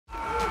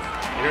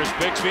Here's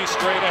Bigsby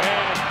straight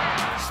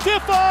ahead.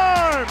 Stiff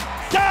arm!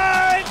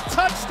 Dive!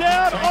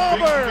 Touchdown,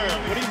 Auburn!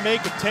 What do you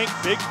make of Tank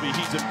Bigsby?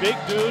 He's a big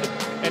dude,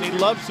 and he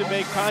loves to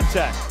make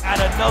contact. Add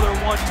another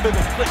one to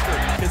the flicker,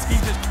 because he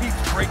just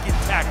keeps breaking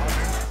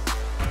tackles.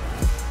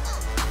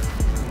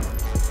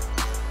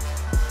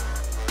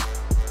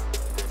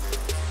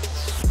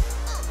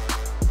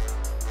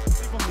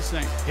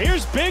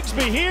 Here's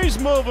Bigsby, he's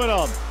moving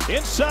them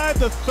inside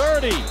the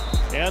 30,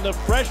 and the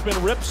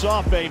freshman rips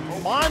off a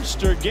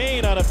monster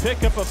gain on a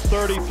pickup of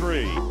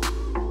 33.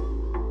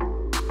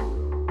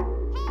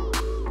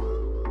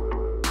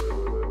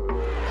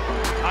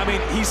 I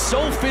mean, he's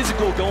so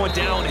physical going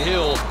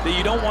downhill that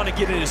you don't want to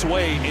get in his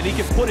way, and he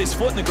can put his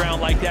foot in the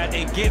ground like that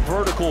and get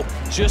vertical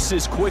just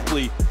as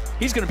quickly.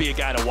 He's going to be a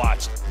guy to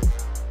watch.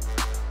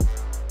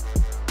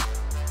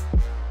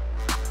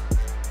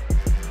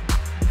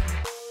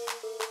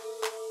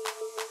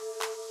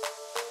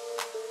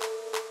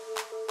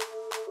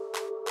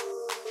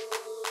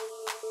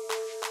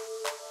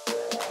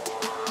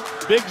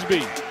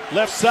 Bigsby,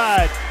 left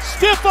side,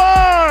 stiff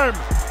arm,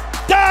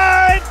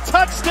 dive,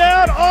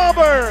 touchdown,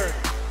 Auburn.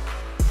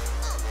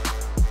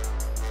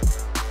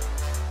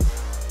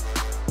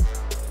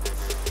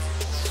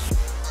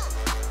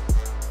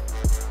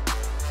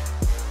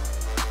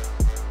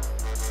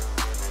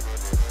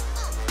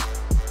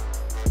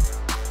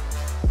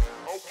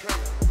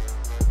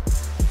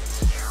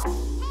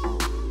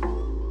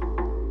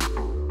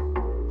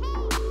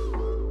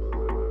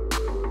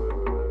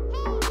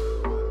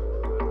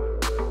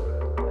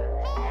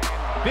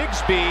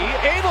 Bigsby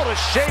able to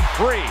shake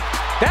free.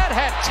 That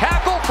had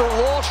tackle for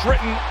loss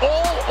written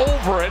all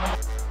over it.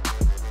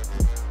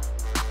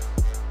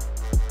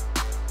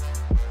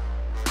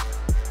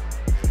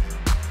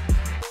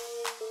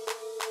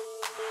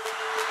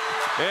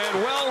 And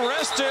well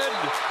rested,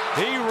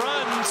 he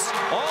runs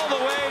all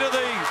the way to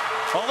the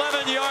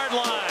 11-yard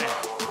line.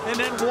 And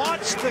then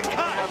watch the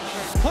cut.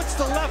 Puts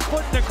the left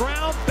foot in the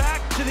ground,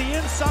 back to the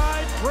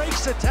inside,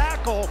 breaks a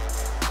tackle.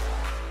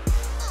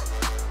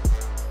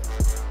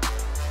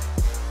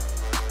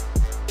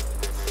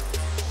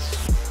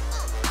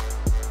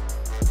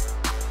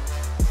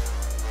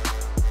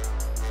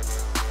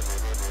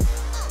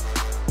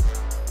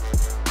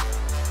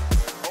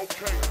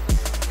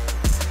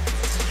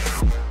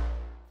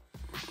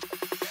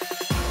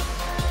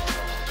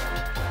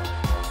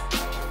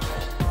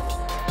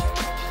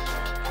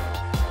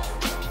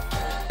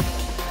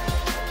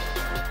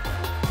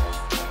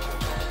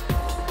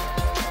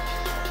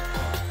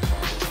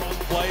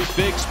 Play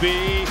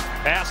Bigsby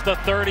past the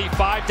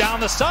 35 down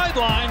the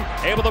sideline,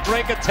 able to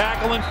break a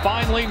tackle and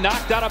finally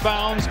knocked out of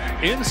bounds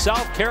in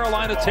South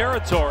Carolina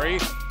territory.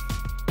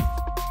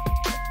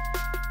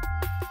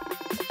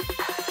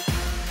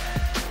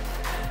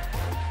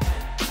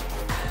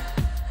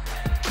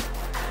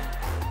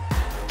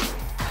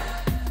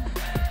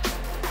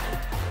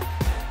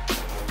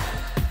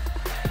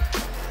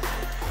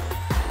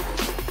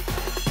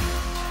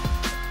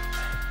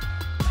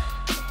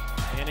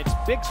 And it's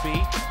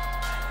Bigsby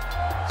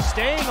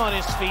staying on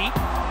his feet.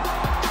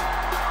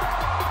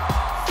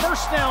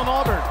 First down,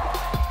 Auburn.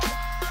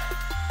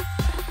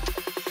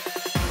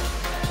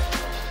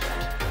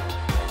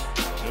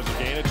 There's a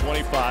gain of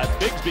 25.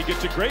 Bigsby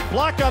gets a great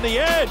block on the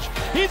edge.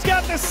 He's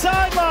got the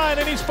sideline,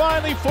 and he's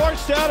finally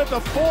forced out at the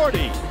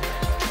 40.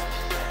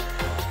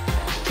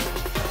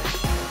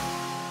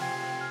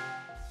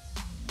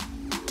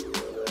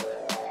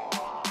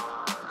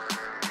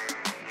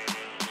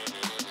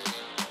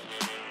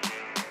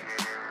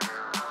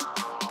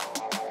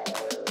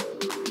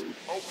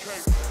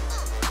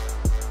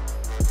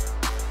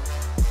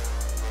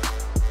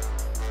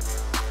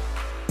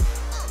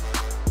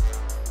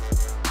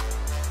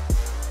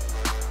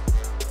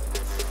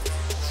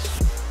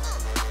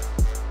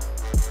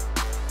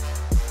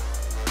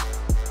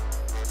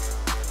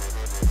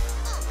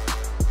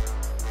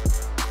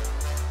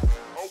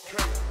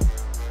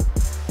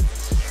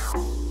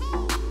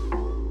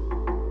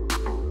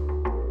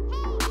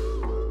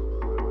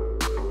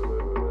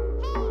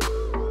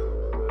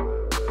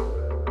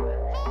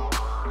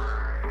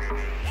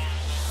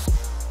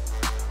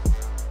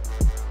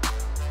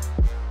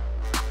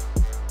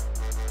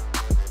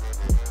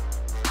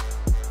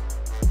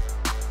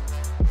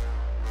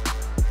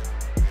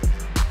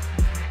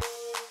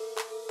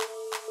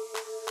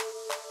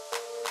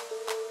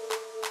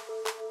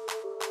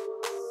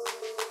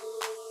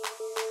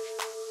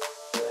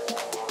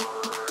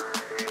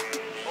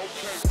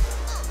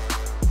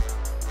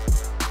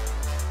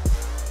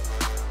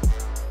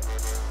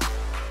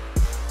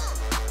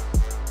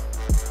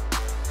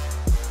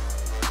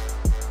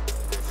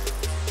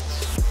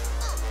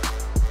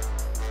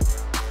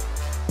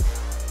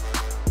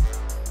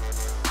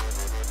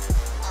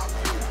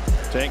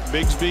 Tank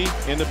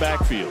Bigsby in the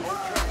backfield.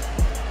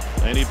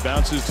 And he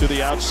bounces to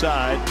the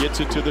outside, gets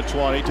it to the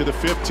 20, to the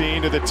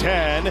 15, to the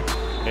 10.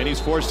 And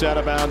he's forced out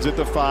of bounds at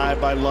the 5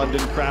 by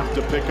London Kraft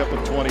to pick up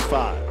of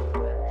 25.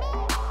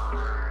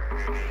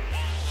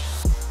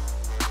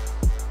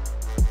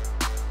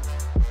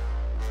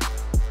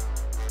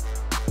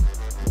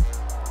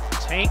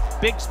 Tank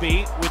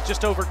Bigsby with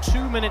just over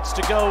 2 minutes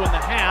to go in the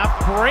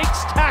half.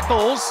 Breaks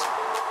tackles.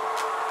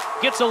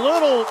 Gets a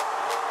little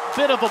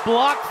bit of a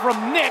block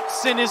from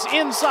Nix and is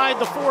inside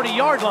the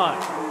 40-yard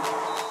line.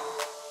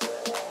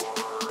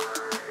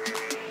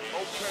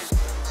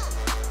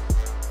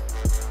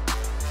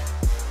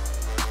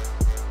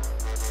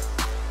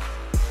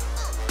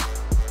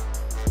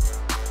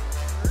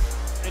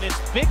 And it's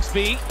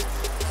Bigsby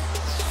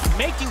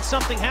making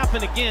something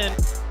happen again.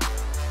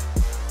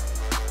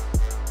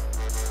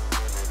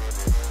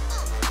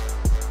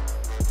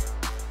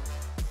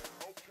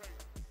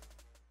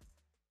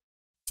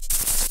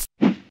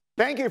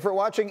 Thank you for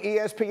watching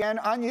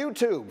ESPN on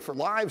YouTube. For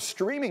live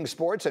streaming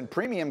sports and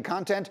premium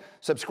content,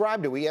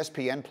 subscribe to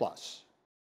ESPN+.